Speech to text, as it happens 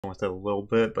with it a little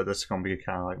bit, but this is going to be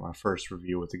kind of like my first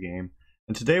review with the game.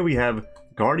 And today we have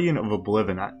Guardian of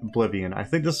Oblivion. I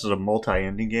think this is a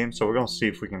multi-ending game, so we're going to see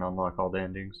if we can unlock all the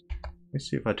endings. Let me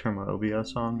see if I turn my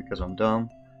OBS on because I'm dumb.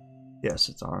 Yes,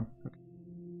 it's on. Okay.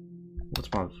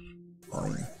 What's my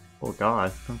volume? Oh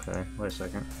god. Okay, wait a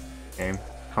second. Game,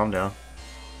 calm down.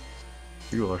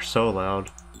 You are so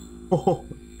loud. Oh,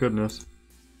 goodness.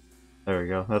 There we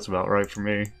go. That's about right for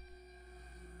me.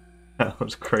 That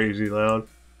was crazy loud.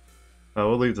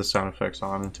 We'll leave the sound effects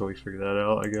on until we figure that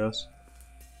out, I guess.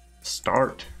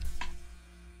 Start.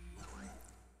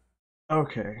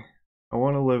 Okay. I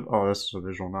want to live... Oh, this is a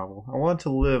visual novel. I want to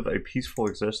live a peaceful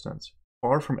existence.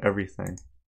 Far from everything.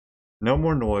 No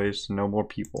more noise, no more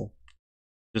people.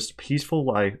 Just a peaceful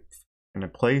life in a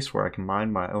place where I can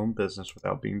mind my own business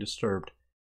without being disturbed.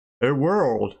 A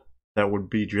world that would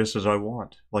be just as I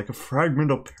want. Like a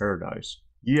fragment of paradise.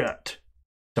 Yet...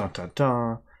 Dun dun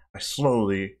dun. I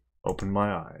slowly opened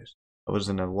my eyes. I was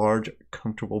in a large,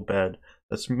 comfortable bed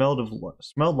that smelled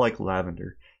like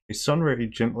lavender. A sun ray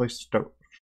gently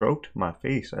stroked my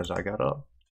face as I got up.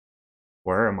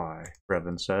 Where am I?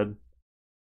 Revan said.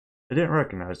 I didn't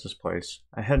recognize this place.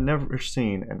 I had never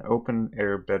seen an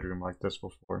open-air bedroom like this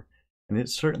before, and it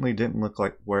certainly didn't look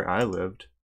like where I lived.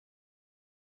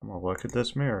 I'm gonna look at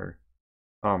this mirror.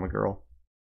 Oh, I'm a girl.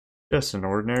 Just an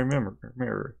ordinary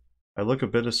mirror. I look a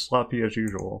bit as sloppy as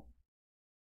usual.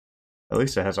 At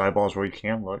least it has eyeballs where you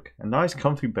can look. A nice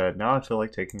comfy bed. Now I feel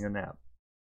like taking a nap.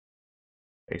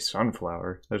 A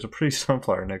sunflower. There's a pretty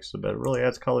sunflower next to the bed. It really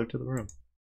adds color to the room.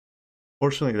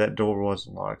 Fortunately, that door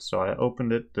wasn't locked, so I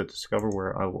opened it to discover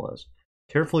where I was.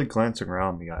 Carefully glancing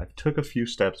around me, I took a few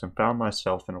steps and found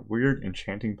myself in a weird,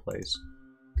 enchanting place.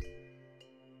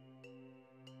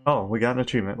 Oh, we got an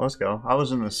achievement. Let's go. I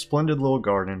was in a splendid little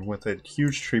garden with a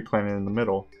huge tree planted in the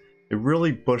middle. A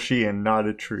really bushy and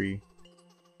knotted tree.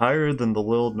 Higher than the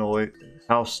little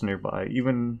house nearby,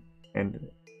 and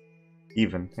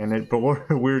it bore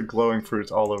weird glowing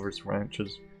fruits all over its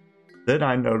branches. Then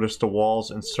I noticed the walls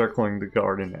encircling the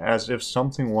garden, as if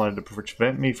something wanted to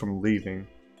prevent me from leaving.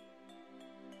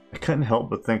 I couldn't help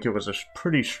but think it was a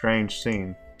pretty strange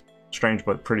scene. Strange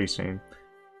but pretty scene.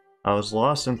 I was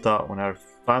lost in thought when I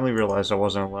finally realized I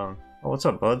wasn't alone. Oh, what's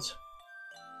up, buds?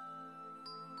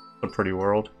 It's a pretty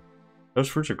world. Those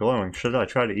fruits are glowing. Should I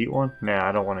try to eat one? Nah,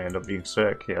 I don't want to end up being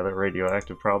sick. Yeah, they're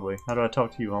radioactive, probably. How do I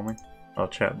talk to you, homie? Oh,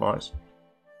 chat box.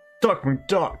 Duck me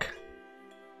duck!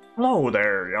 Hello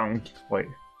there, young... Wait.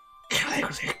 I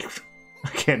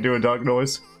can't do a duck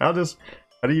noise. How do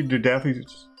you do Daffy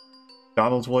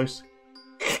Donald's voice?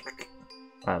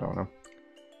 I don't know.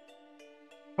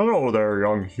 Hello there,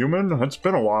 young human. It's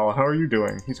been a while. How are you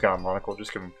doing? He's got a monocle.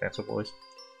 Just give him a fancy voice.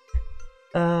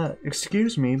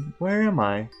 Excuse me, where am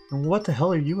I? And what the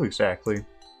hell are you exactly?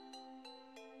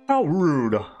 How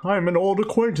rude! I'm an old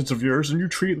acquaintance of yours and you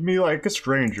treat me like a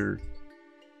stranger.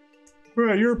 We're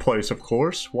at your place, of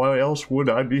course. Why else would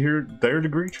I be there to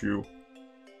greet you?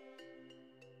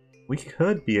 We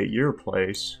could be at your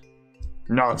place.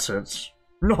 Nonsense.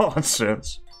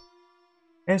 Nonsense!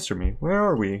 Answer me, where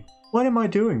are we? What am I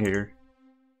doing here?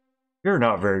 You're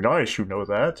not very nice, you know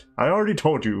that. I already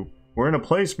told you. We're in a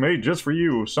place made just for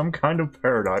you, some kind of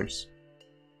paradise.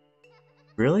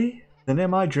 Really? Then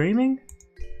am I dreaming?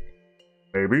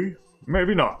 Maybe.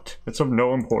 Maybe not. It's of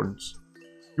no importance.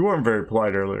 You weren't very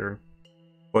polite earlier.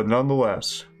 But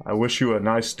nonetheless, I wish you a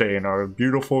nice day in our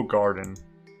beautiful garden.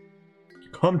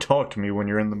 Come talk to me when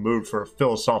you're in the mood for a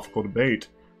philosophical debate.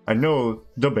 I know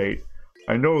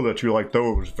that you like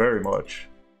those very much.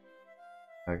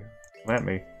 Come at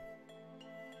me.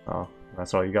 Oh,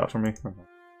 that's all you got for me?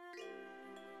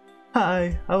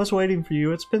 Hi, I was waiting for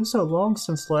you. It's been so long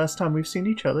since the last time we've seen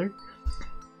each other.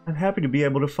 I'm happy to be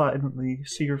able to finally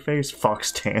see your face,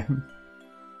 Foxtan.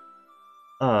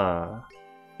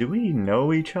 Do we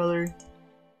know each other?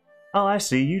 Oh, I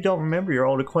see. You don't remember your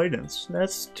old acquaintance.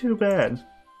 That's too bad.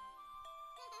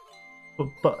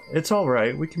 But it's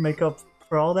alright. We can make up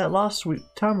for all that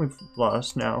time we've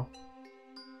lost now.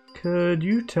 Could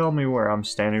you tell me where I'm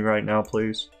standing right now,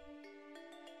 please?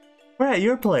 We're at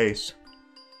your place.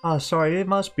 Ah, sorry, it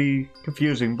must be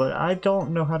confusing, but I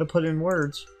don't know how to put in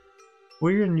words.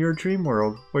 We're in your dream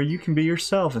world, where you can be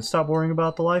yourself and stop worrying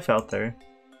about the life out there.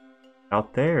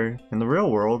 Out there? In the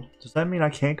real world? Does that mean I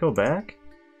can't go back?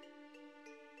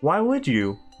 Why would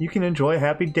you? You can enjoy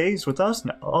happy days with us,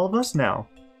 all of us now.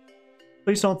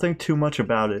 Please don't think too much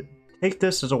about it. Take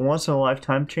this as a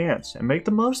once-in-a-lifetime chance, and make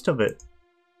the most of it.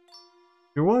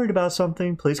 If you're worried about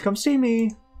something, please come see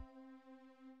me.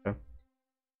 Okay.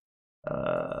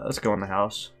 Let's go in the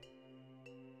house.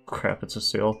 Crap, it's a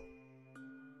seal.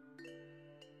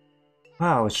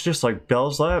 Wow, it's just like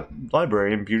Belle's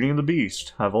library in Beauty and the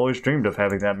Beast. I've always dreamed of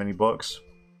having that many books.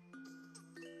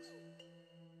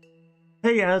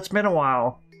 Hey, yeah, it's been a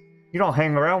while. You don't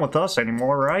hang around with us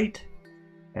anymore, right?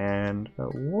 And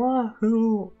what?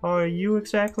 Who are you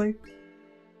exactly?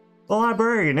 The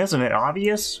librarian, isn't it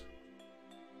obvious?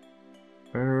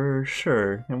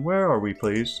 Sure. And where are we,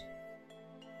 please?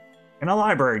 In a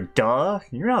library, duh!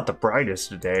 You're not the brightest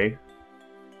today.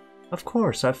 Of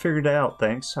course, I figured it out,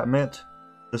 thanks. I meant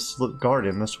this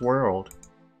garden, this world.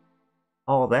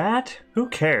 All that? Who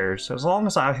cares? As long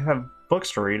as I have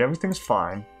books to read, everything's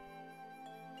fine.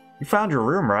 You found your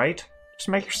room, right? Just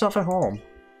make yourself at home.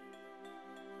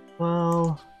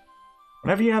 Well,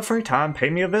 whenever you have free time, pay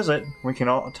me a visit. We can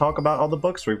all talk about all the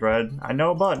books we've read. I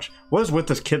know a bunch. What is with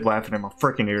this kid laughing in my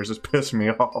freaking ears? It's pissing me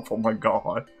off. Oh my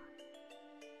god.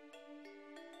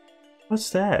 What's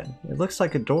that? It looks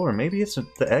like a door. Maybe it's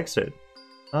the exit.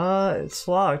 It's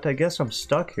locked. I guess I'm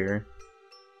stuck here.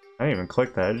 I didn't even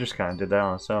click that. I just kind of did that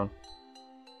on its own.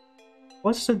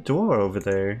 What's the door over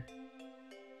there?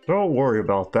 Don't worry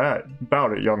about that.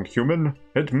 About it, young human.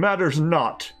 It matters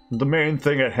not. The main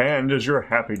thing at hand is your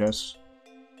happiness.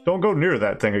 Don't go near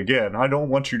that thing again. I don't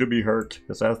want you to be hurt.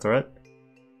 Is that a threat?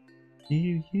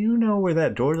 You know where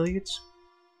that door leads?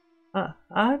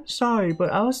 I'm sorry,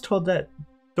 but I was told that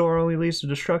door only leads to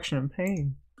destruction and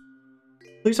pain.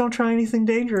 Please don't try anything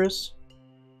dangerous.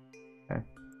 Okay.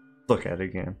 Look at it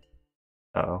again.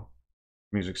 Uh-oh.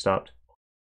 Music stopped.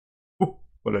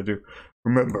 What'd I do?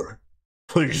 Remember.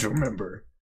 Please remember,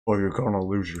 or you're gonna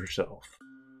lose yourself.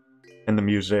 And the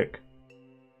music.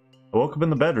 I woke up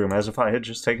in the bedroom as if I had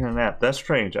just taken a nap. That's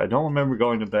strange. I don't remember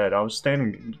going to bed. I was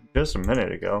standing just a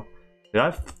minute ago. Did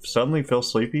I suddenly feel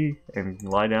sleepy and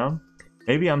lie down?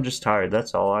 Maybe I'm just tired,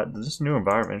 that's all. This new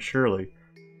environment, surely.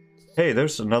 Hey,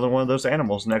 there's another one of those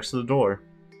animals next to the door.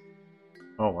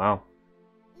 Oh, wow.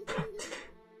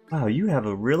 Wow, you have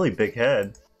a really big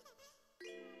head.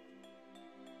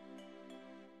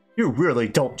 You really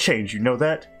don't change, you know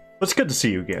that? But it's good to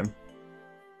see you again.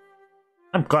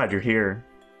 I'm glad you're here.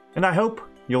 And I hope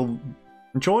you'll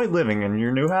enjoy living in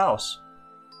your new house.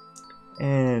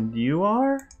 And you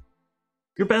are?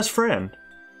 Your best friend.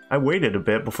 I waited a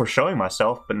bit before showing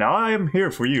myself, but now I am here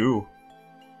for you.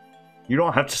 You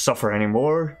don't have to suffer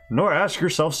anymore, nor ask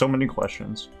yourself so many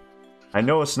questions. I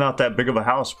know it's not that big of a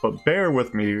house, but bear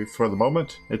with me for the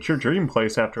moment. It's your dream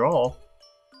place after all.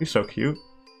 You're so cute.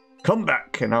 Come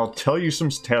back, and I'll tell you some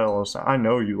tales. I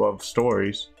know you love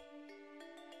stories.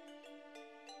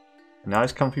 A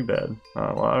nice comfy bed.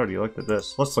 Well, I already looked at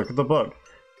this. Let's look at the book.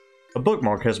 A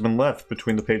bookmark has been left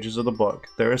between the pages of the book.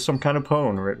 There is some kind of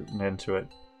poem written into it.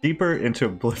 Deeper into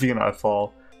oblivion I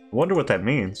fall. I wonder what that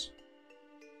means.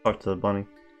 Talk to the bunny.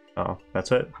 Oh,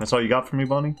 that's it? That's all you got for me,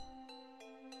 bunny?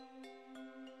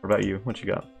 What about you? What you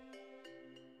got?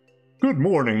 Good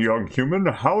morning, young human.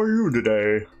 How are you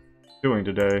today? Doing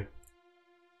today?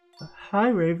 Hi,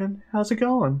 Raven. How's it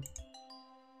going?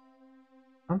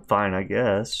 I'm fine, I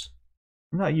guess.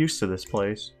 I'm not used to this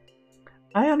place.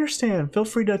 I understand. Feel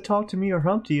free to talk to me or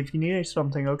Humpty if you need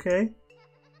something, okay?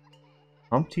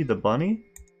 Humpty the bunny?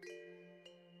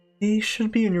 He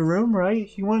should be in your room, right?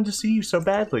 He wanted to see you so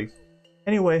badly.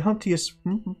 Anyway, Humpty is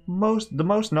the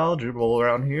most knowledgeable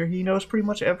around here. He knows pretty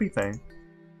much everything.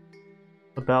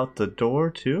 About the door,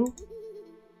 too?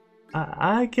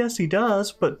 I guess he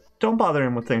does, but don't bother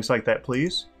him with things like that,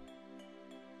 please.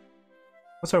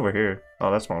 What's over here?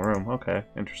 Oh, that's my room. Okay,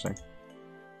 interesting.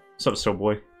 What's up, still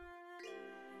boy?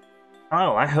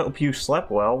 Oh, I hope you slept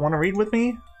well. Want to read with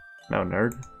me? No,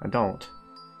 nerd. I don't.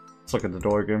 Let's look at the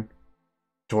door again.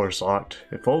 Door's locked.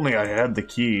 If only I had the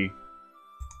key.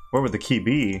 Where would the key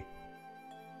be?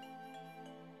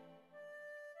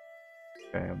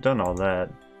 Okay, I've done all that.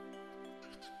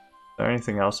 Is there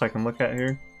anything else I can look at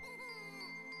here?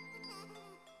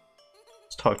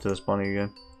 Let's talk to this bunny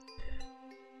again.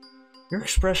 Your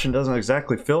expression doesn't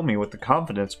exactly fill me with the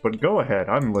confidence, but go ahead,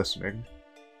 I'm listening.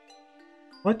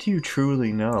 What do you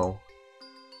truly know?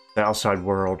 The outside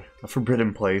world, a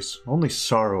forbidden place. Only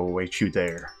sorrow awaits you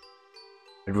there.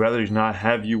 I'd rather not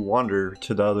have you wander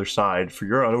to the other side for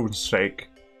your own sake.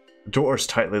 The door is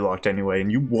tightly locked anyway,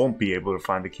 and you wouldn't be able to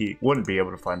find the key.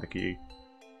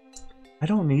 I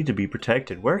don't need to be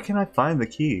protected. Where can I find the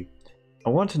key? I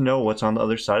want to know what's on the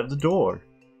other side of the door.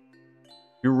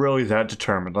 You're really that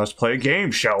determined. Let's play a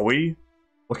game, shall we?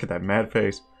 Look at that mad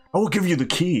face. I will give you the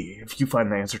key if you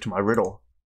find the answer to my riddle.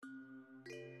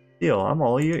 Deal, I'm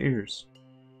all ears.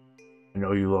 I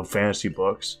know you love fantasy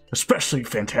books, especially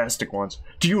fantastic ones.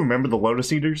 Do you remember the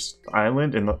Lotus Eaters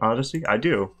Island in the Odyssey? I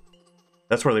do.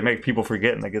 That's where they make people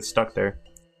forget and they get stuck there.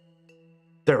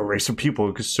 They're a race of people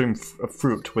who consume a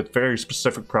fruit with very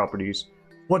specific properties.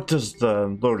 What does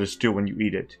the lotus do when you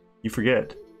eat it? You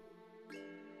forget.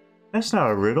 That's not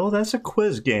a riddle, that's a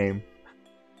quiz game.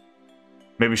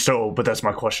 Maybe so, but that's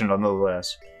my question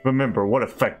nonetheless. Remember, what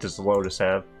effect does the lotus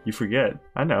have? You forget.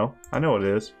 I know it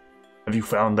is. Have you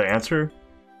found the answer?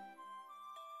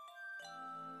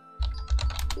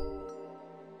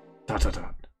 Dot dot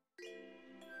dot.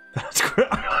 That's great.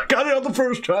 I got it on the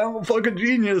first try. I'm a fucking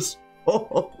genius.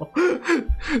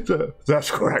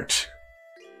 That's correct.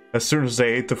 As soon as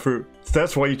they ate the fruit.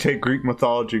 That's why you take Greek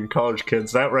mythology in college,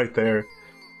 kids. That right there.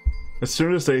 As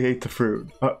soon as they ate the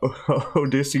fruit,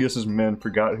 Odysseus' men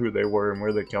forgot who they were and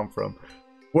where they come from.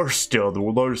 Worse still, the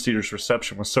Lotus Eater's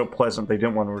reception was so pleasant they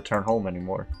didn't want to return home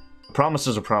anymore. A promise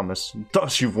is a promise.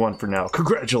 Thus you've won for now.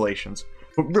 Congratulations.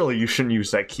 But really, you shouldn't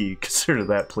use that key. Consider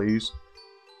that, please.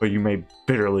 But you may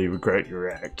bitterly regret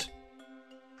your act.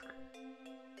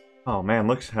 Oh man,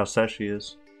 look how sad she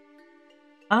is.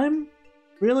 I'm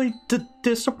really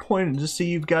disappointed to see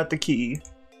you've got the key.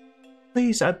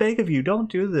 Please, I beg of you,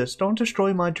 don't do this. Don't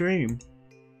destroy my dream.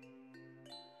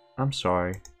 I'm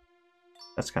sorry.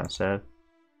 That's kind of sad.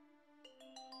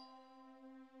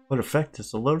 What effect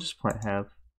does the lotus plant have?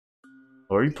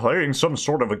 Are you playing some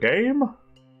sort of a game?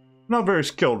 Not very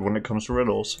skilled when it comes to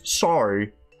riddles.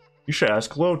 Sorry. You should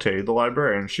ask Lotte, the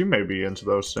librarian. She may be into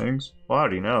those things. Well, how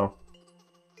do you know?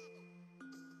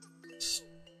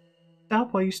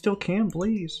 Stop while you still can,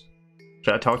 please.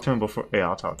 Should I talk to him before? Yeah,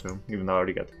 I'll talk to him, even though I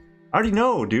already got... I already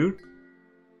know, dude.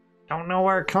 Don't know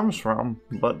where it comes from,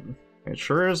 but it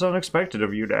sure is unexpected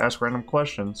of you to ask random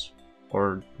questions.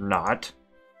 Or not.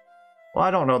 Well,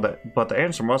 I don't know that, but the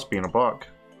answer must be in a book.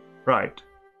 Right.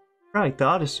 Right, the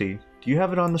Odyssey. Do you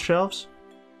have it on the shelves?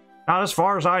 Not as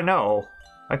far as I know.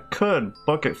 I could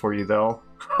book it for you, though.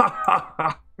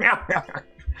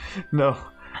 No,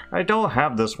 I don't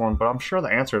have this one, but I'm sure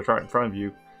the answer is right in front of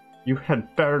you. You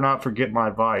had better not forget my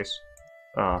advice.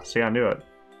 See, I knew it.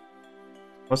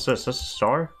 What's this? Is this a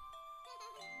star?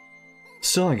 The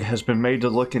ceiling has been made to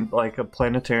look like a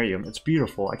planetarium. It's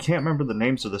beautiful. I can't remember the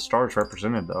names of the stars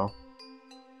represented, though.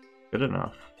 Good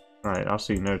enough. Alright, I'll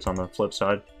see notes on the flip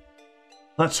side.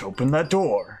 Let's open that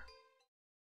door!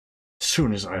 As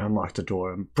soon as I unlock the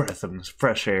door, a breath of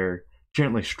fresh air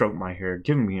gently stroked my hair,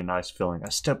 giving me a nice feeling. I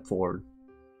stepped forward.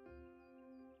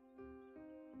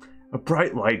 A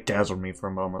bright light dazzled me for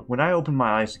a moment. When I opened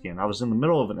my eyes again, I was in the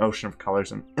middle of an ocean of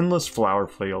colors, an endless flower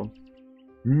field.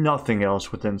 Nothing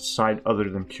else within sight other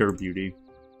than pure beauty.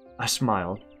 I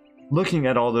smiled. Looking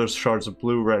at all those shards of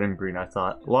blue, red, and green, I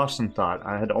thought, lost in thought,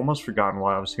 I had almost forgotten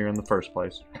why I was here in the first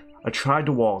place. I tried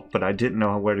to walk, but I didn't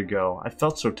know where to go. I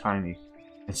felt so tiny.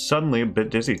 And suddenly a bit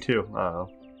dizzy, too. Uh-oh.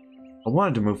 I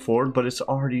wanted to move forward, but it's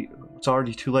already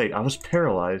too late. I was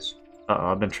paralyzed.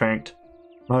 Uh-oh, I've been tranked.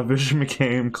 My vision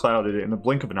became clouded in the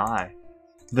blink of an eye.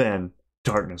 Then,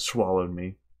 darkness swallowed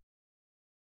me.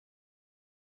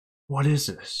 What is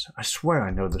this? I swear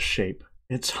I know the shape.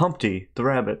 It's Humpty, the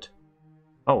rabbit.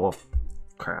 Oh, well,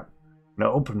 crap. When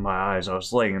I opened my eyes, I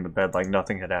was laying in the bed like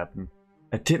nothing had happened.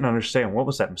 I didn't understand. What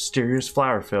was that mysterious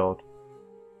flower field?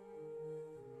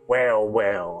 Well,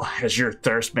 well, has your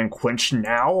thirst been quenched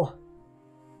now?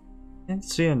 Didn't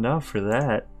see enough for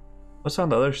that. What's on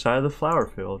the other side of the flower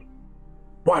field?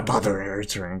 Why bother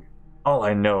answering? All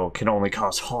I know can only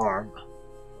cause harm.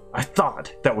 I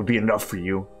thought that would be enough for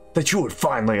you, that you would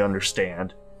finally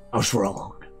understand. I was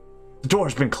wrong. The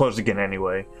door's been closed again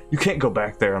anyway. You can't go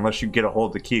back there unless you get a hold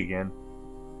of the key again.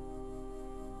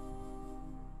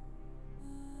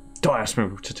 Don't ask me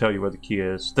to tell you where the key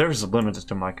is. There's a limit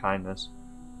to my kindness.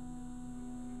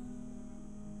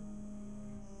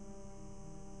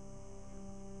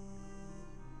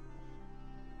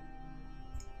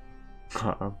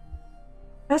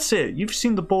 That's it. You've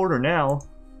seen the border now.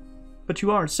 But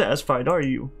you aren't satisfied, are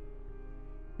you?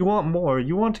 You want more.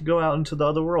 You want to go out into the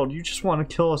other world. You just want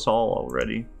to kill us all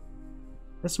already.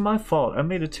 It's my fault. I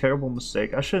made a terrible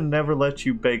mistake. I should have never let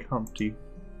you beg Humpty.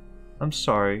 I'm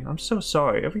sorry. I'm so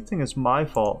sorry. Everything is my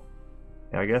fault.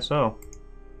 Yeah, I guess so.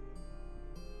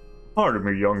 Pardon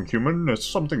me, young human. Is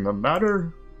something the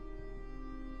matter?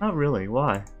 Not really.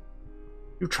 Why?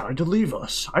 You tried to leave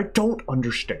us. I don't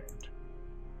understand.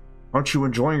 Aren't you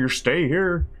enjoying your stay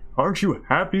here? Aren't you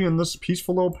happy in this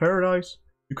peaceful little paradise?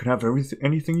 You can have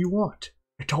anything you want.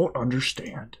 I don't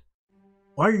understand.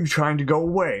 Why are you trying to go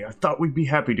away? I thought we'd be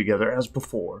happy together as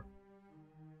before.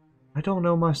 I don't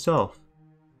know myself.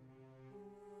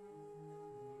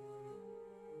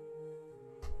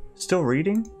 Still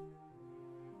reading?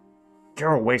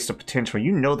 You're a waste of potential.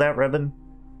 You know that, Revan?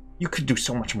 You could do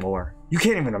so much more. You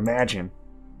can't even imagine.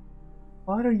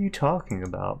 What are you talking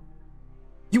about?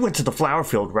 You went to the flower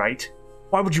field, right?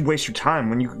 Why would you waste your time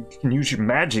when you can use your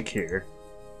magic here?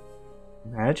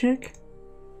 Magic?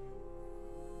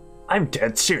 I'm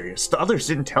dead serious. The others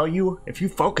didn't tell you? If you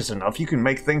focus enough, you can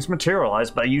make things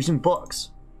materialize by using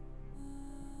books.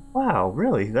 Wow,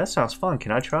 really? That sounds fun.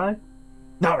 Can I try?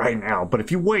 Not right now, but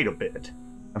if you wait a bit,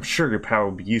 I'm sure your power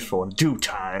will be useful in due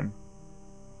time.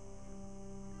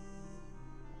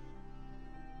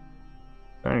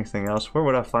 Is there anything else? Where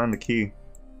would I find the key?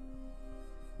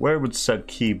 Where would said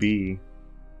key be?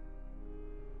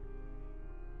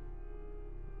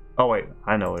 Oh wait,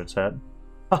 I know where it's at.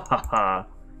 Ha ha ha.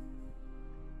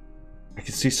 I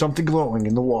can see something glowing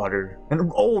in the water. An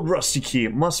old rusty key.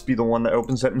 It must be the one that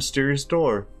opens that mysterious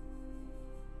door.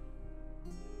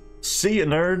 See ya,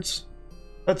 nerds.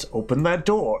 Let's open that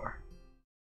door.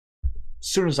 As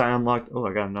soon as I unlocked... Oh,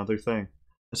 I got another thing.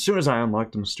 As soon as I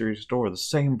unlocked the mysterious door, the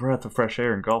same breath of fresh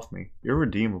air engulfed me.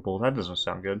 Irredeemable. That doesn't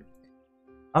sound good.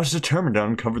 I was determined to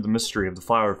uncover the mystery of the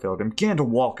flower field and began to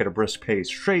walk at a brisk pace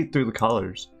straight through the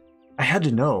colors. I had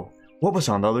to know what was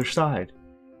on the other side.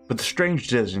 But the strange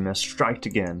dizziness struck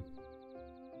again.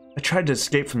 I tried to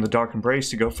escape from the dark embrace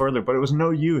to go further, but it was no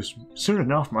use. Soon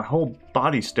enough, my whole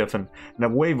body stiffened, and a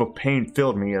wave of pain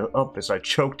filled me up as I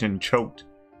choked and choked.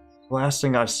 The last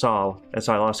thing I saw, as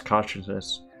I lost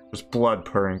consciousness, was blood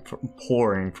pouring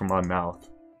from my mouth.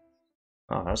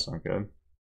 Oh, that's not good.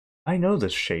 I know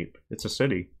this shape. It's a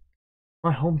city.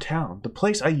 My hometown. The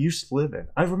place I used to live in.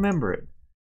 I remember it.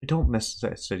 I don't miss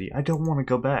that city. I don't want to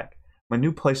go back. My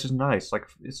new place is nice,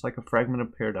 it's like a fragment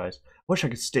of paradise. I wish I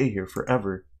could stay here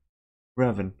forever.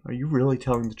 Revan, are you really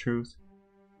telling the truth?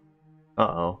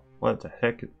 Uh-oh, what the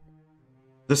heck?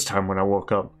 This time when I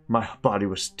woke up, my body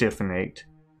was stiff and ached.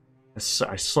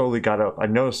 I slowly got up. I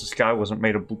noticed the sky wasn't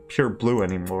made of pure blue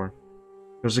anymore.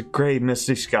 It was a gray,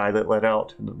 misty sky that let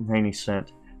out the rainy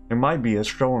scent. There might be a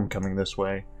storm coming this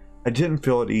way. I didn't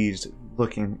feel at ease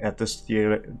looking at this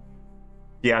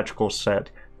theatrical set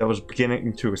that was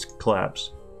beginning to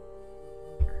collapse.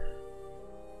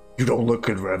 You don't look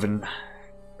good, Revan.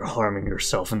 You're harming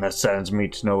yourself, and that saddens me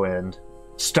to no end.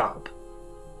 Stop.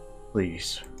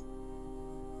 Please.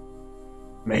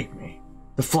 Make me.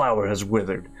 The flower has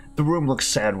withered. The room looks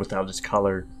sad without its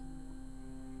color.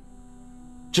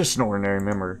 Just an ordinary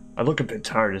member. I look a bit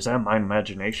tired. Is that my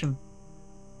imagination?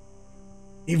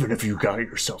 Even if you got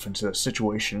yourself into this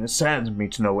situation, it saddens me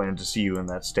to no end to see you in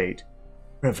that state.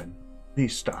 Revan,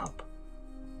 please stop.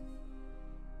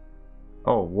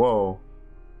 Oh, whoa.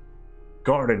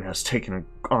 Garden has taken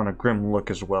on a grim look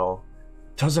as well.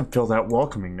 It doesn't feel that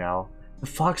welcoming now. The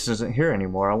fox isn't here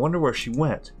anymore. I wonder where she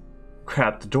went.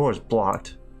 Crap, the door is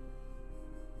blocked.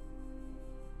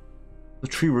 The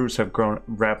tree roots have grown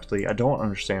rapidly. I don't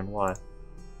understand why.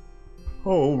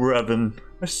 Oh, Revan,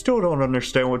 I still don't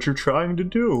understand what you're trying to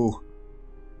do.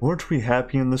 Weren't we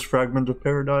happy in this fragment of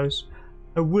paradise?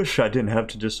 I wish I didn't have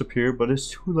to disappear, but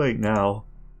it's too late now.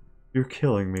 You're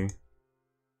killing me.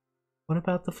 What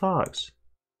about the fox?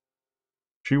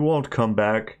 She won't come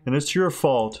back, and it's your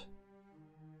fault.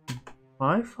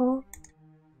 My fault?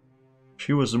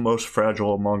 She was the most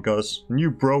fragile among us, and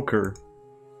you broke her.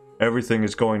 Everything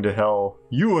is going to hell,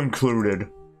 you included.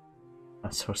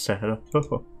 That's so sad.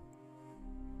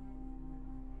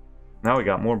 Now we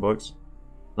got more books.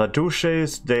 La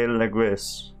Duchesse de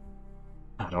Leguis.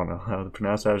 I don't know how to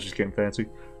pronounce that, I was just getting fancy.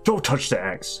 Don't touch the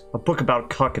axe. A book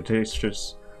about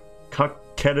coquettish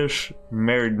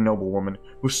married noblewoman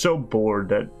who was so bored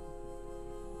that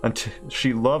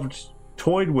she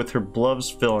toyed with her beloved's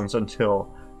feelings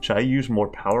until... Should I use more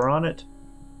power on it?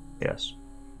 Yes.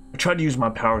 I tried to use my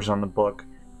powers on the book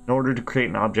in order to create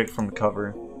an object from the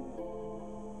cover.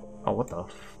 Oh, what the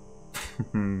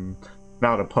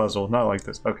Not a puzzle, not like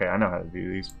this. Okay, I know how to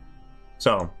do these.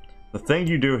 So, the thing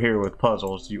you do here with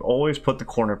puzzles, you always put the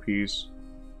corner piece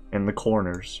in the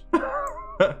corners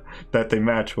that they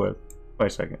match with. Wait a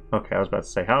second. Okay, I was about to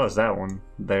say, how is that one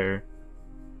there?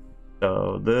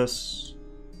 So, this...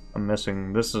 I'm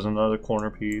missing... This is another corner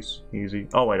piece. Easy.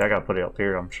 Oh, wait, I gotta put it up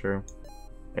here, I'm sure.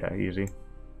 Yeah, easy.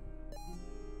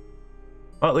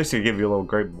 Well, at least they give you a little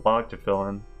gray block to fill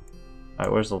in. Alright,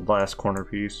 where's the last corner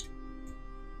piece?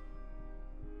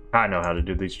 I know how to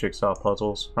do these jigsaw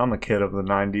puzzles. I'm a kid of the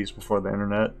 90s before the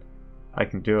internet. I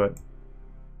can do it.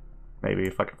 Maybe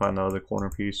if I can find the other corner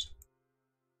piece.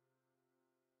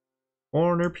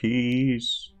 Corner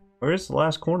piece. Where is the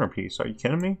last corner piece? Are you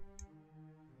kidding me?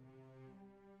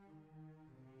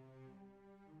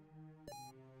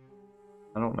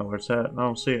 I don't know where it's at. I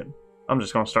don't see it. I'm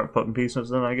just gonna start putting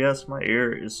pieces in, I guess. My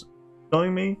ear is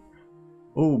killing me.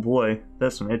 Oh boy,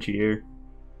 that's an itchy ear.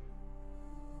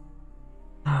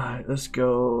 Alright, this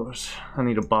goes. I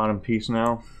need a bottom piece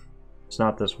now. It's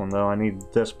not this one though. I need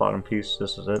this bottom piece.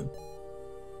 This is it.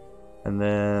 And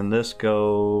then this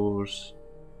goes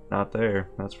not there,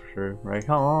 that's for sure. Right?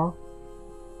 Huh?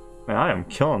 Man, I am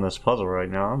killing this puzzle right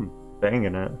now. I'm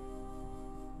banging it.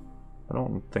 I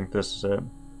don't think this is it.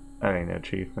 That ain't it,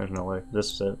 Chief. There's no way.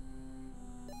 This is it.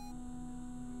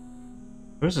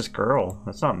 Who's this girl?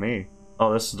 That's not me.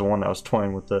 Oh, this is the one that was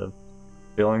toying with the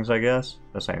feelings, I guess.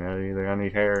 This ain't it either. I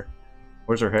need hair.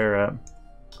 Where's her hair at?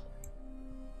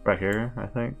 Right here, I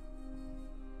think.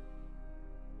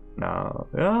 No.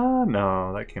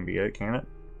 No, that can't be it, can it?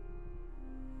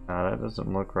 No, that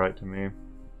doesn't look right to me.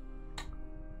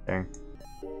 Dang.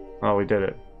 Oh, we did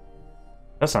it.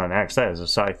 That's not an axe, that is a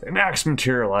scythe. An axe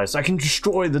materialized. I can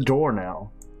destroy the door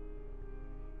now.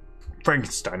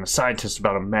 Frankenstein, a scientist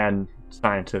about a mad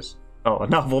scientist. Oh, a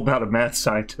novel about a mad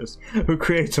scientist who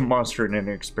creates a monster in an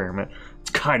experiment. It's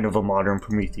kind of a modern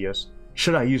Prometheus.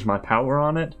 Should I use my power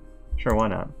on it? Sure, why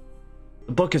not?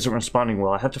 The book isn't responding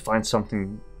well. I have to find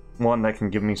one that can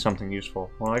give me something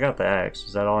useful. Well, I got the axe.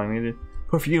 Is that all I needed?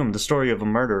 Perfume, the story of a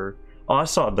murderer. Oh, I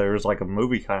saw there was like a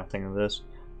movie kind of thing of this.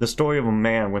 The story of a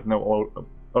man with no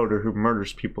odor who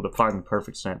murders people to find the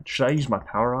perfect scent. Should I use my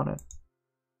power on it?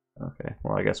 Okay,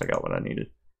 well, I guess I got what I needed.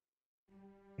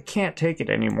 I can't take it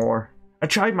anymore. I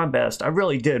tried my best. I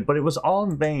really did, but it was all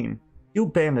in vain. You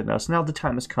abandoned us. Now the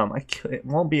time has come. I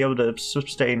won't be able to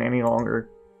sustain any longer.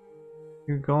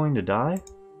 You're going to die?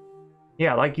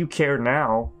 Yeah, like you care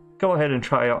now. Go ahead and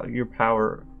try out your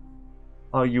power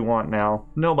all you want now.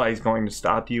 Nobody's going to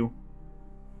stop you.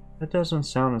 That doesn't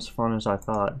sound as fun as I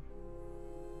thought.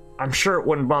 I'm sure it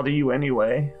wouldn't bother you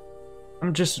anyway.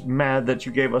 I'm just mad that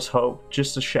you gave us hope,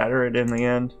 just to shatter it in the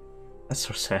end. That's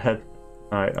so sad.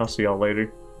 Alright, I'll see y'all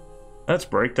later. Let's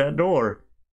break that door,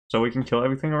 so we can kill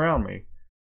everything around me.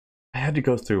 I had to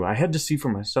go through. I had to see for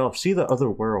myself, see the other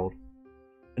world.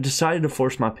 I decided to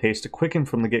force my pace to quicken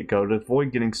from the get-go to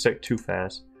avoid getting sick too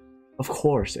fast. Of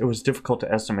course, it was difficult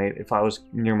to estimate if I was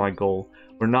near my goal,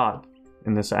 or not,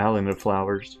 in this island of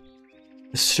flowers.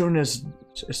 As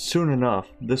soon enough,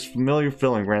 this familiar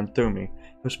feeling ran through me.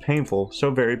 It was painful, so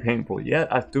very painful,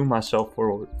 yet I threw myself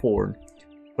forward.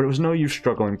 But it was no use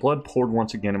struggling. Blood poured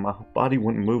once again and my body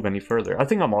wouldn't move any further. I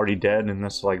think I'm already dead in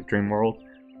this, like, dream world.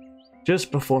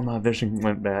 Just before my vision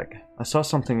went back, I saw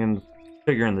something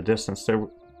figure in the distance. There was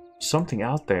something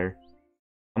out there.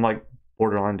 I'm like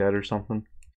borderline dead or something.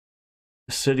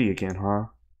 The city again, huh?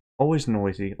 Always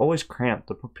noisy, always cramped,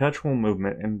 the perpetual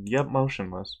movement, and yet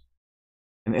motionless.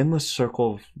 An endless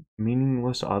circle of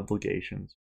meaningless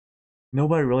obligations.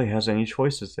 Nobody really has any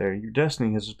choices there. Your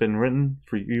destiny has been written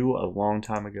for you a long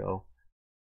time ago.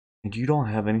 And you don't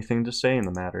have anything to say in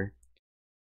the matter.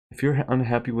 If you're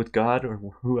unhappy with God or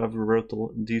whoever wrote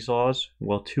these laws,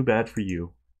 well, too bad for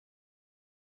you.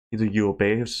 Either you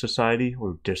obey society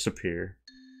or disappear.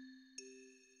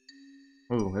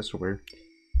 Ooh, that's weird.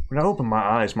 When I opened my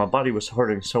eyes, my body was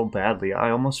hurting so badly, I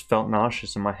almost felt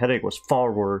nauseous and my headache was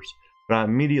far worse. But I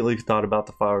immediately thought about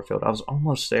the flower field. I was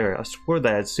almost there. I swore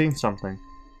that I had seen something.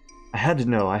 I had to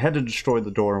know. I had to destroy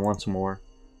the door once more.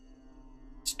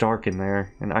 It's dark in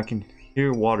there, and I can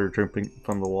hear water dripping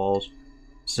from the walls.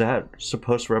 Is that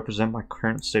supposed to represent my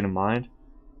current state of mind?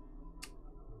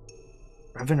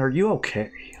 Revan, are you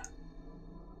okay?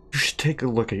 You should take a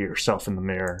look at yourself in the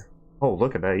mirror. Oh,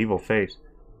 look at that evil face.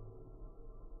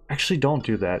 Actually, don't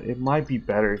do that. It might be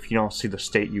better if you don't see the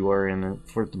state you are in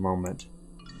for the moment.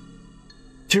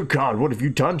 Dear God, what have you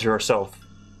done to yourself?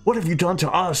 What have you done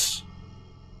to us?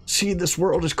 See, this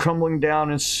world is crumbling down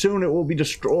and soon it will be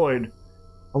destroyed.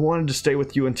 I wanted to stay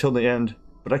with you until the end,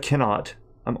 but I cannot.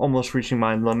 I'm almost reaching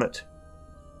my limit.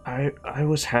 I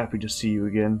was happy to see you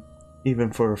again,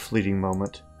 even for a fleeting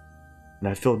moment. And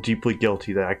I feel deeply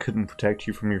guilty that I couldn't protect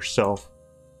you from yourself.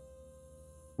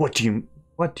 What do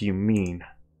you mean?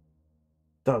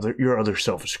 Your other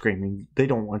self is screaming. They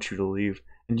don't want you to leave,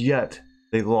 and yet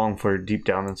they long for it deep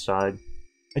down inside.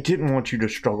 I didn't want you to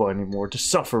struggle anymore, to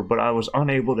suffer, but I was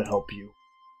unable to help you.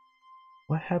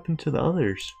 What happened to the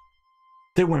others?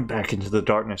 They went back into the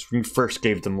darkness when you first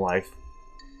gave them life.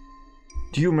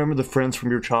 Do you remember the friends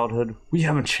from your childhood? We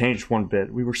haven't changed one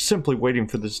bit. We were simply waiting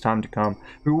for this time to come.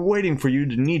 We were waiting for you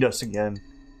to need us again.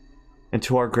 And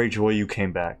to our great joy, you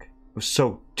came back. It was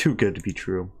so too good to be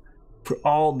true. For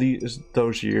all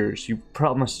those years, you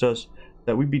promised us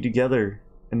that we'd be together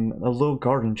in a little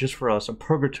garden just for us, a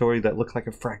purgatory that looked like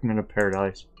a fragment of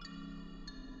paradise.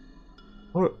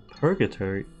 What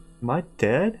purgatory? Am I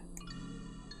dead?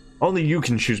 Only you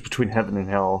can choose between heaven and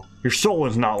hell. Your soul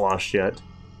is not lost yet.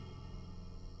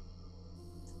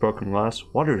 Broken glass.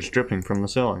 Water is dripping from the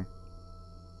ceiling.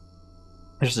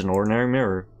 It's just an ordinary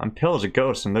mirror. I'm pale as a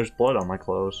ghost and there's blood on my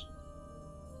clothes.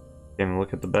 Can't even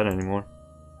look at the bed anymore.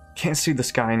 Can't see the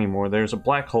sky anymore. There's a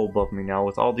black hole above me now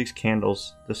with all these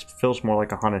candles. This feels more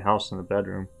like a haunted house than a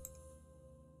bedroom.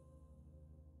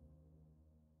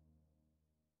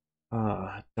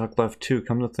 Doug left too,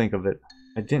 come to think of it.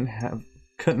 I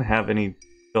couldn't have any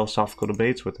philosophical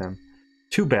debates with him.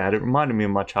 Too bad, it reminded me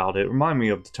of my childhood. It reminded me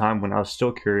of the time when I was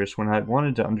still curious, when I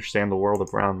wanted to understand the world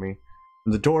around me.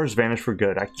 The door has vanished for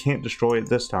good. I can't destroy it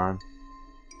this time.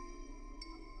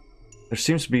 There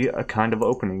seems to be a kind of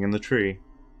opening in the tree.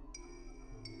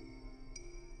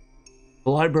 The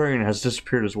librarian has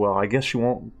disappeared as well. I guess she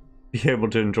won't be able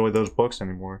to enjoy those books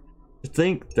anymore. To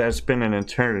think that it's been an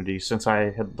eternity since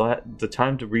I had let the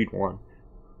time to read,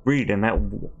 and that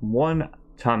one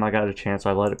time I got a chance,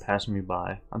 I let it pass me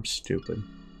by. I'm stupid.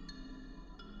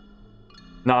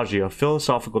 Nausea,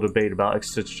 philosophical debate about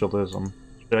existentialism.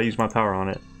 Should I use my power on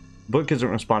it? The book isn't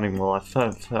responding well. I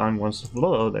find once.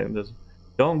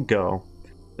 Don't go.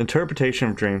 The Interpretation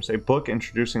of Dreams, a book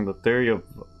introducing the theory of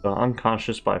the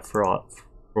unconscious by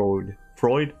Freud.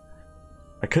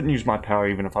 I couldn't use my power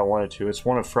even if I wanted to. It's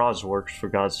one of Freud's works, for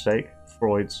God's sake.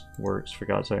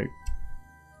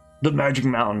 The Magic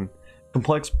Mountain.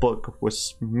 Complex book with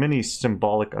many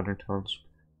symbolic undertones.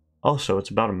 Also,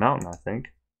 it's about a mountain, I think.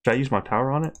 Should I use my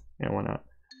power on it? Yeah, why not?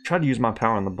 I tried to use my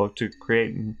power on the book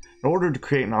in order to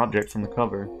create an object from the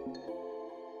cover.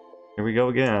 Here we go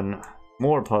again.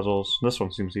 More puzzles. This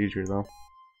one seems easier though.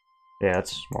 Yeah,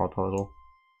 it's a small puzzle.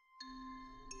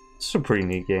 It's a pretty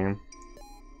neat game.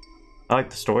 I like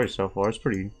the story so far. It's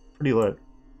pretty lit.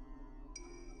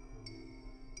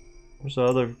 Where's the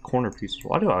other corner pieces?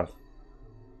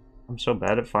 I'm so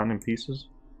bad at finding pieces.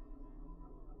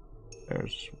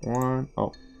 There's one.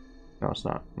 Oh, no, it's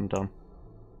not. I'm dumb.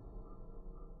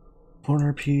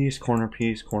 Corner piece, corner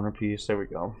piece, corner piece. There we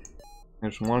go.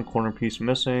 There's one corner piece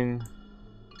missing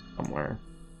somewhere.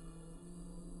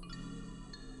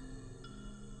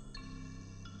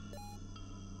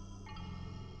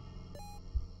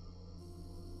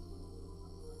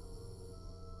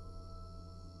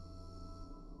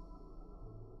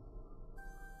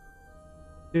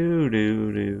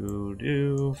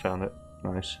 Found it.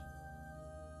 Nice.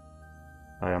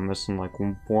 I'm missing like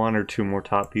one or two more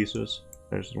top pieces.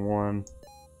 There's one.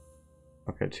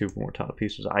 Okay, two more top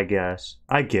pieces. I guess.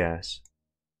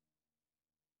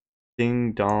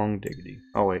 Ding dong diggity.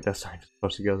 Oh wait, that's not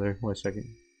supposed to go there. Wait a second.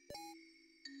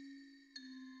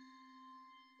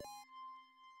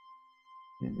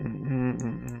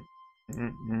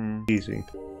 Easy.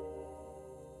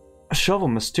 A shovel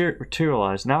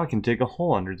materialized. Now I can dig a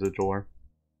hole under the door.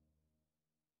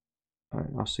 Alright,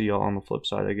 I'll see y'all on the flip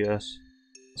side, I guess.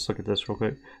 Let's look at this real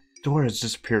quick. The door has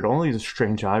disappeared. Only the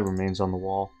strange eye remains on the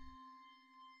wall.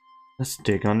 Let's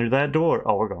dig under that door.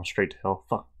 Oh, we're going straight to hell.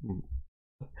 Fuck.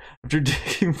 After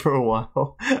digging for a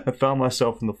while, I found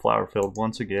myself in the flower field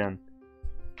once again.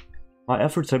 My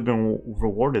efforts have been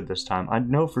rewarded this time. I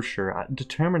know for sure. I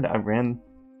determined I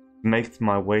make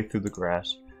my way through the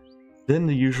grass. Then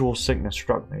the usual sickness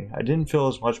struck me. I didn't feel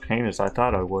as much pain as I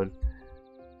thought I would.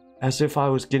 As if I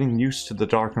was getting used to the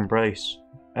dark embrace.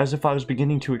 As if I was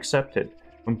beginning to accept it.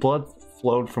 When blood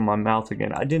flowed from my mouth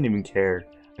again, I didn't even care.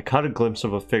 I caught a glimpse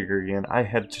of a figure again. I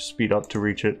had to speed up to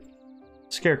reach it.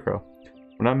 Scarecrow.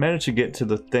 When I managed to get to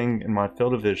the thing in my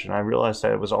field of vision, I realized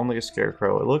that it was only a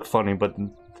scarecrow. It looked funny, but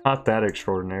not that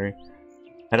extraordinary.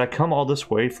 Had I come all this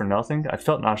way for nothing? I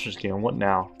felt nauseous again. What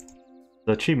now?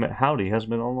 The achievement Howdy has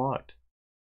been unlocked.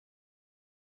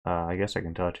 I guess I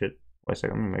can touch it. Wait a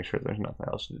second, let me make sure there's nothing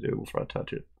else to do before I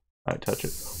touch it. I touch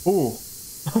it. Ooh!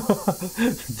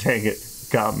 Dang it.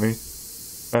 Got me.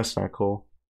 That's not cool.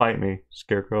 Fight me,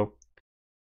 Scarecrow.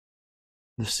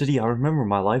 The city, I remember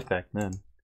my life back then.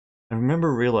 I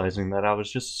remember realizing that I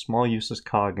was just a small useless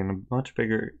cog in a much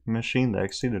bigger machine that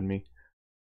exceeded me.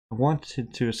 I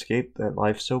wanted to escape that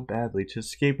life so badly, to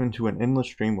escape into an endless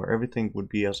dream where everything would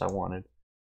be as I wanted.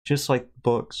 Just like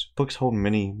books. Books hold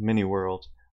many, many worlds,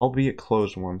 albeit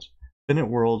closed ones. Infinite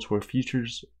worlds where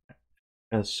futures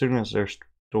as soon as their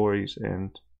stories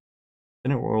end.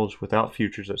 Infinite worlds without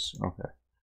futures as... Okay.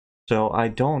 So I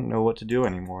don't know what to do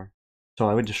anymore. So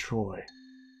I would destroy.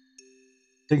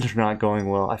 Things are not going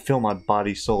well. I feel my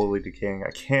body slowly decaying.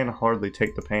 I can hardly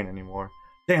take the pain anymore.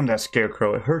 Damn that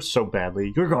scarecrow, it hurts so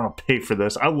badly. You're gonna pay for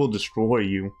this. I will destroy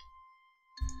you.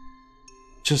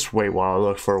 Just wait while I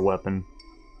look for a weapon.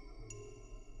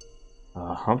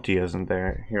 Humpty isn't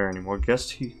here anymore.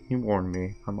 Guess he warned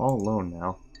me. I'm all alone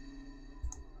now.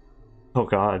 Oh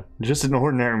god, just an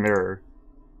ordinary mirror.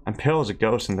 I'm pale as a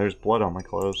ghost and there's blood on my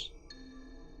clothes.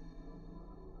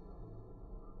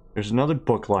 There's another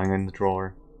book lying in the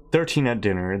drawer. 13 at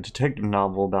dinner, a detective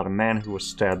novel about a man who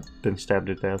was been stabbed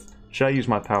to death. Should I use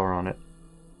my power on it?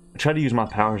 I tried to use my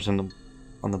powers on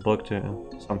the book to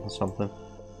something.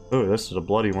 Ooh, this is a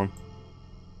bloody one.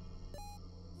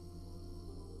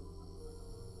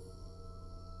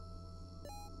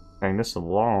 Dang, this is a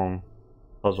long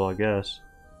puzzle, I guess.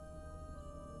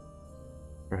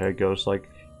 Her head goes like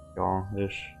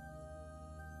yaw-ish.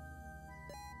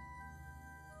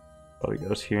 Probably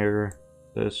goes here.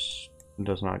 This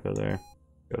does not go there.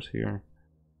 Goes here.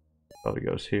 Probably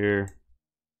goes here.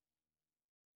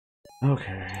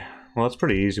 Okay. Well, it's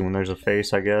pretty easy when there's a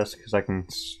face, I guess, because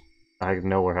I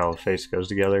know where how a face goes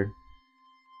together.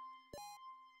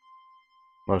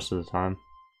 Most of the time.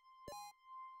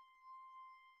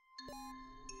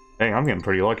 Dang, I'm getting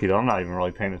pretty lucky though. I'm not even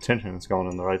really paying attention. It's going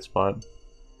in the right spot.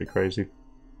 Pretty crazy.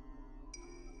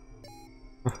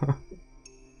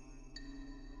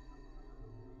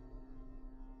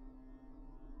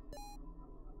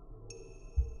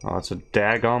 Oh, it's a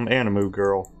daggum Animu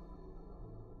girl.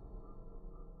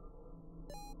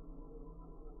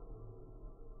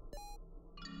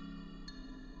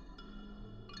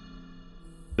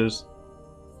 Does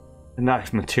the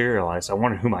knife materialize? I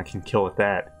wonder whom I can kill with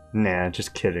that. Nah,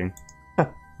 just kidding.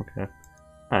 Okay.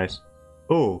 Nice.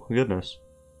 Oh, goodness.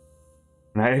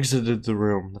 When I exited the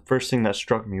room, the first thing that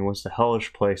struck me was the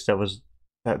hellish place that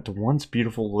the once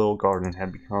beautiful little garden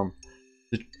had become.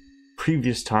 The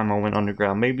previous time I went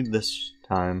underground, maybe this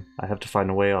time I have to find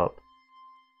a way up.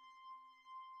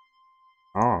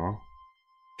 Oh.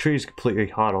 The tree is completely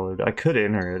hollowed. I could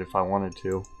enter it if I wanted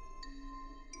to.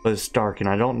 But it's dark and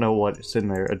I don't know what's in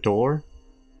there. A door?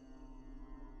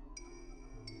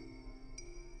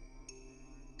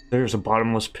 There's a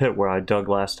bottomless pit where I dug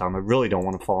last time. I really don't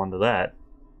want to fall into that.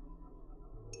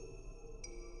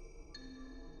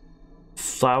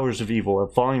 Flowers of Evil, a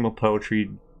volume of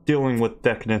poetry dealing with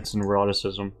decadence and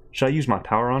eroticism. Should I use my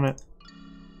power on it?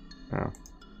 No.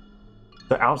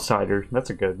 The Outsider, that's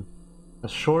a good. I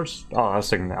was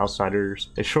thinking The Outsiders.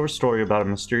 A short story about a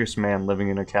mysterious man living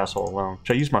in a castle alone.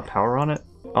 Should I use my power on it?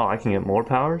 Oh, I can get more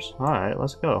powers? Alright,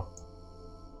 let's go.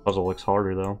 Puzzle looks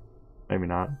harder though. Maybe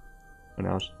not. Who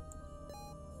knows?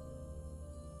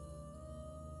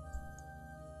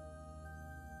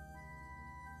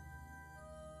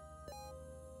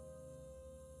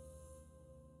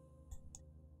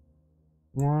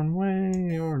 One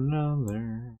way or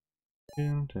another.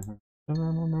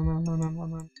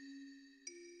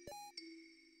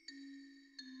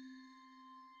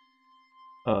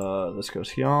 This goes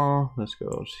here, this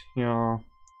goes here.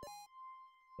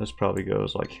 This probably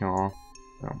goes like here.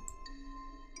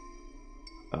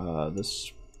 No.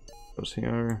 This goes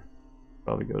here.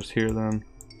 Probably goes here then.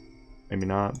 Maybe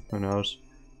not, who knows.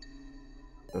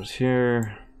 Goes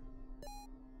here.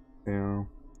 Yeah.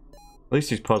 At least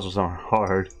these puzzles aren't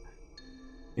hard.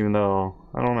 Even though,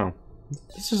 I don't know.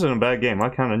 This isn't a bad game. I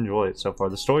kind of enjoy it so far.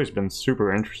 The story's been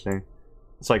super interesting.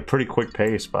 It's like pretty quick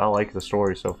pace, but I like the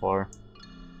story so far.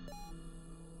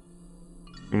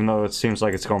 Even though it seems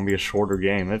like it's going to be a shorter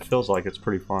game, it feels like it's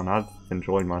pretty fun. I've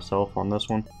enjoyed myself on this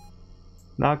one.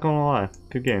 Not gonna lie.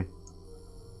 Good game.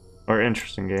 Or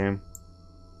interesting game.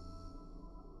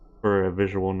 For a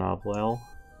visual novel.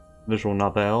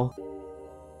 The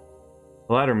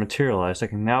ladder materialized. I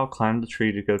can now climb the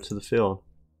tree to go to the field.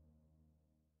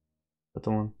 Is that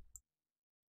the one?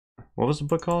 What was the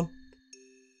book called?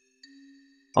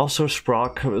 Also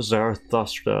Sprach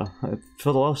Zarathustra, a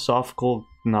philosophical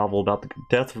novel about the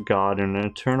death of God and an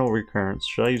eternal recurrence.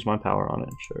 Should I use my power on it?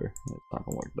 Sure. It's not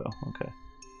gonna work though. Okay.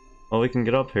 Well, we can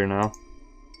get up here now.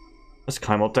 Let's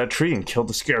climb up that tree and kill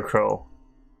the scarecrow.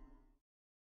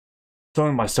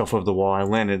 Throwing myself over the wall, I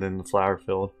landed in the flower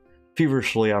field.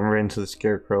 Feverishly, I ran to the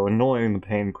scarecrow, annoying the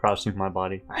pain crossing my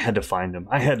body. I had to find him.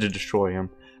 I had to destroy him.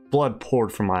 Blood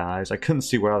poured from my eyes. I couldn't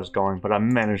see where I was going, but I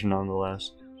managed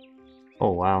nonetheless.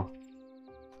 Oh, wow.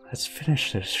 Let's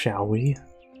finish this, shall we?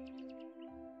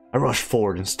 I rushed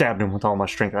forward and stabbed him with all my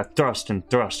strength. I thrust and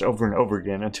thrust over and over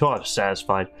again until I was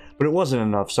satisfied, but it wasn't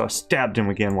enough, so I stabbed him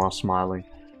again while smiling.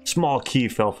 A small key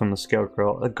fell from the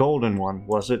scarecrow. A golden one,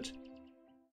 was it?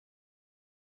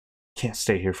 Can't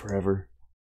stay here forever.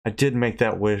 I did make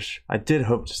that wish. I did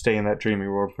hope to stay in that dreamy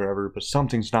world forever, but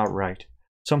something's not right.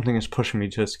 Something is pushing me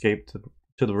to escape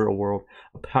to the real world,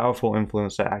 a powerful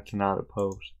influence that I cannot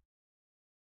oppose.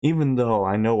 Even though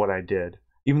I know what I did,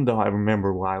 even though I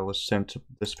remember why I was sent to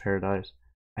this paradise,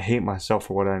 I hate myself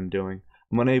for what I am doing.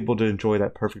 I'm unable to enjoy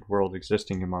that perfect world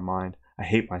existing in my mind. I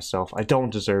hate myself. I don't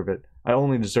deserve it. I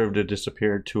only deserve to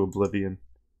disappear to oblivion.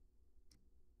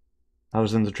 I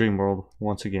was in the dream world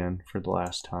once again for the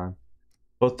last time.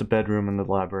 Both the bedroom and the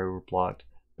library were blocked.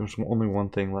 There was only one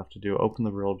thing left to do, open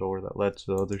the real door that led to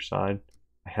the other side.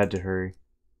 I had to hurry.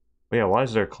 But yeah, why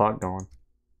is there a clock going?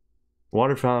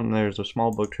 Water fountain, there's a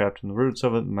small book trapped in the roots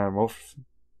of it,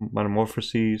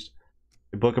 Metamorphoses,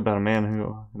 a book about a man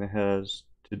who has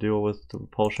to deal with the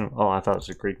repulsion. Oh, I thought it was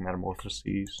a Greek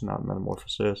metamorphoses, not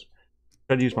metamorphosis.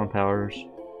 Tried to use my powers. Is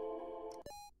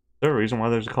there a reason why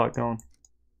there's a clock going?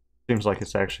 Seems like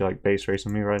it's actually like base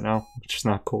racing me right now, which is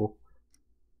not cool.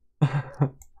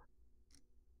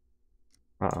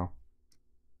 Uh-oh.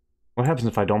 What happens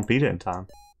if I don't beat it in time?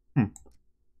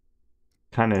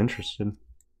 Kinda interested.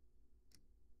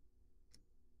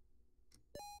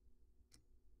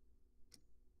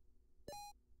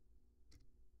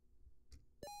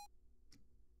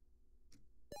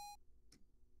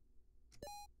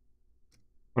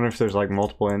 Wonder if there's like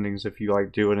multiple endings if you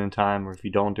like do it in time or if you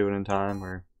don't do it in time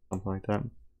or something like that.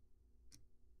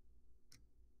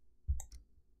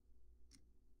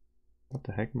 What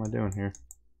the heck am I doing here?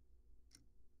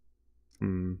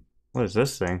 What is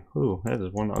this thing? Ooh, that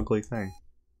is one ugly thing.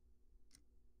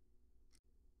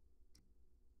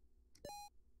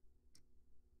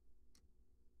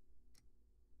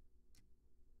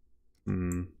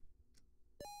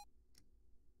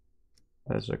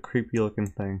 That is a creepy looking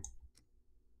thing.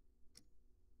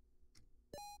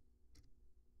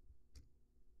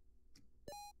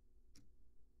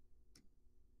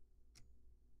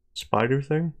 Spider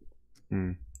thing?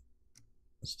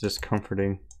 It's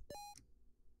discomforting.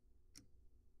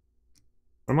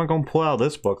 What am I gonna pull out of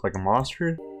this book? Like a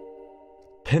monster?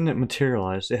 Pendant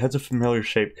materialized. It has a familiar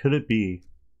shape. Could it be?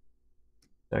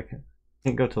 I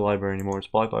can't go to the library anymore. It's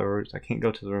blocked by roots. I can't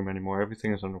go to the room anymore.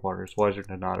 Everything is underwater. It's wiser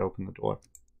to not open the door.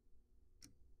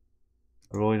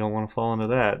 I really don't want to fall into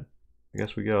that. I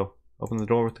guess we go. Open the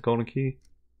door with the golden key.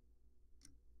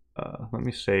 Let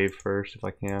me save first if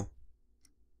I can.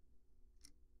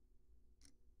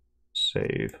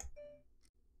 Save.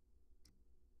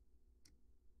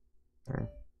 There.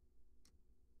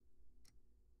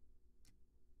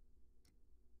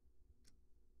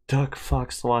 Duck,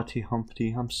 Fox, Lottie,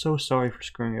 Humpty, I'm so sorry for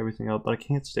screwing everything up, but I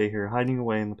can't stay here. Hiding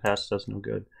away in the past does no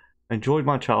good. I enjoyed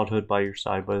my childhood by your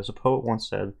side, but as a poet once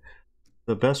said,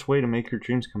 the best way to make your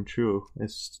dreams come true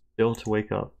is still to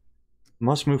wake up. I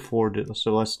must move forward,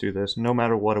 so let's do this, no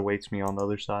matter what awaits me on the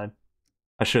other side.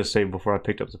 I should have saved before I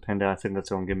picked up the pendant. I think that's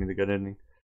going to give me the good ending.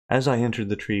 As I entered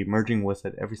the tree, merging with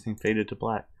it, everything faded to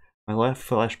black. My life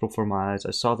flashed before my eyes.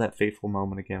 I saw that fateful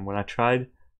moment again when I tried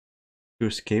to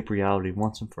escape reality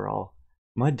once and for all.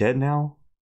 Am I dead now?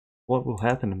 What will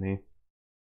happen to me?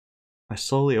 I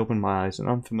slowly opened my eyes, an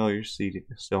unfamiliar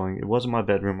ceiling. It wasn't my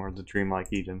bedroom or the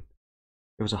dreamlike Eden.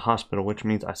 It was a hospital, which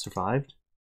means I survived?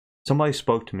 Somebody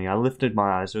spoke to me. I lifted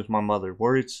my eyes. It was my mother,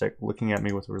 worried sick, looking at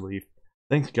me with relief.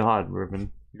 Thank God,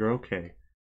 Riven. You're okay.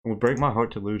 It would break my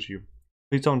heart to lose you.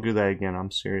 Please don't do that again. I'm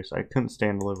serious. I couldn't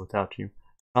stand to live without you.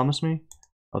 Promise me?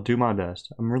 I'll do my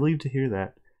best. I'm relieved to hear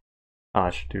that.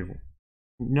 I should do it.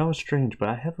 You know, it's strange, but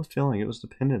I have a feeling it was the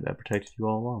pendant that protected you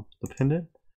all along. The pendant?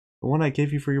 The one I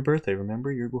gave you for your birthday,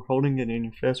 remember? You were holding it in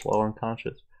your fist while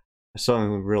unconscious. I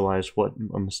suddenly realized what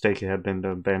a mistake it had been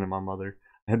to abandon my mother.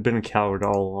 I had been a coward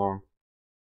all along.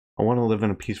 I want to live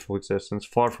in a peaceful existence,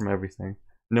 far from everything.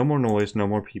 No more noise, no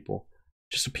more people.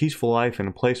 Just a peaceful life in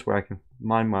a place where I can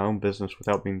mind my own business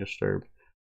without being disturbed.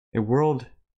 A world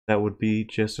that would be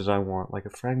just as I want, like a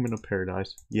fragment of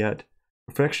paradise. Yet,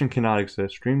 perfection cannot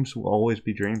exist. Dreams will always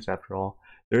be dreams after all.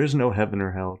 There is no heaven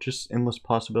or hell, just endless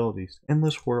possibilities,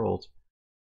 endless worlds.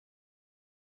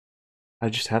 I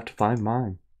just have to find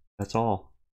mine. That's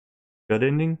all. Good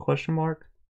ending? Question mark?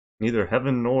 Neither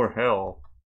heaven nor hell.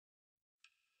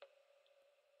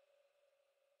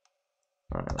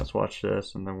 Alright, let's watch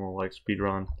this and then we'll like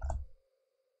speedrun.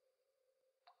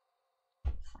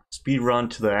 Speedrun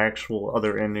to the actual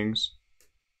other endings.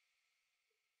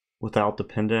 Without the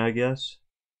pendant, I guess.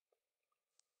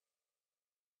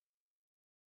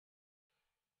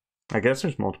 I guess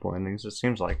there's multiple endings, it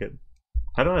seems like it.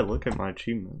 How do I look at my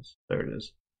achievements? There it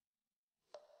is.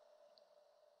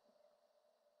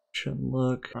 Shouldn't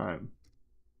look. Alright.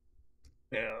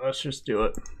 Yeah, let's just do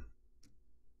it.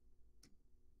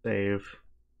 Save.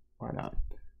 Why not?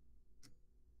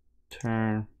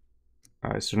 Turn.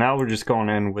 Alright, so now we're just going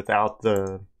in without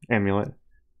the amulet.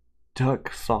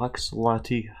 Duck, Fox,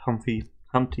 Lottie, Humpty,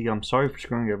 I'm sorry for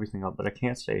screwing everything up, but I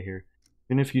can't stay here.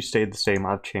 Even if you stayed the same,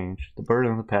 I've changed. The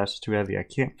burden of the past is too heavy. I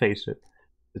can't face it.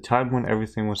 The time when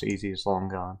everything was easy is long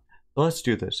gone. So let's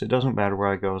do this. It doesn't matter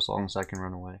where I go as long as I can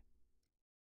run away.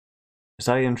 As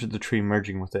I entered the tree,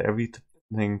 merging with it,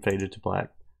 everything faded to black.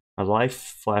 My life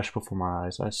flashed before my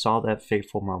eyes. I saw that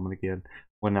fateful moment again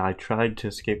when I tried to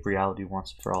escape reality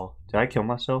once and for all. Did I kill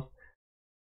myself?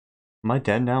 Am I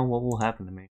dead now? What will happen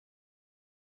to me?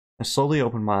 I slowly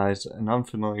opened my eyes. An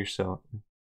unfamiliar cell.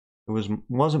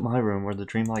 Wasn't my room or the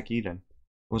dreamlike Eden.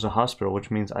 It was a hospital,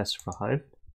 which means I survived.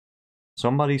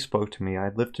 Somebody spoke to me. I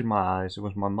lifted my eyes. It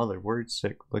was my mother, worried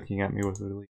sick, looking at me with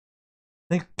relief.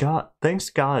 Thanks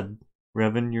God,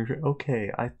 Revan, you're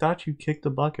okay. I thought you kicked the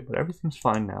bucket, but everything's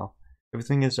fine now.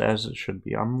 Everything is as it should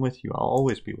be. I'm with you. I'll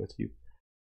always be with you.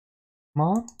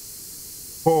 Mom?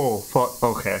 Oh, fuck.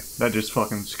 Okay. That just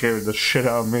fucking scared the shit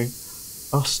out of me.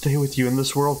 I'll stay with you in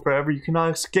this world forever. You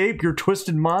cannot escape your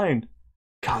twisted mind.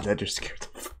 God, that just scared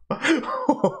the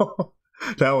fuck.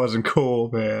 That wasn't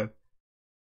cool, man.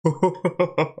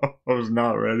 I was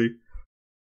not ready.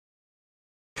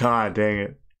 God dang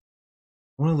it.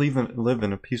 I want to live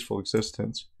in a peaceful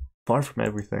existence, far from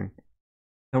everything.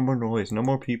 No more noise, no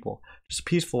more people. Just a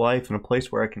peaceful life in a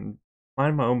place where I can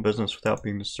mind my own business without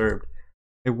being disturbed.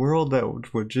 A world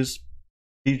that would just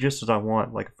be just as I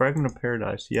want, like a fragment of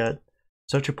paradise, yet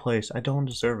such a place, I don't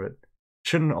deserve it.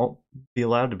 Shouldn't be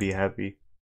allowed to be happy.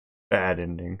 Bad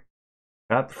ending.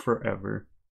 Not forever.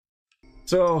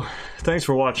 So, thanks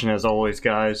for watching as always,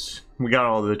 guys. We got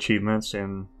all the achievements,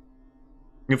 and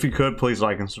if you could, please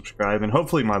like and subscribe, and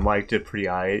hopefully my mic did pretty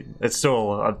aight. It's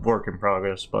still a work in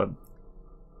progress, but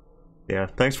yeah,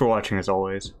 thanks for watching as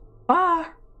always. Bye!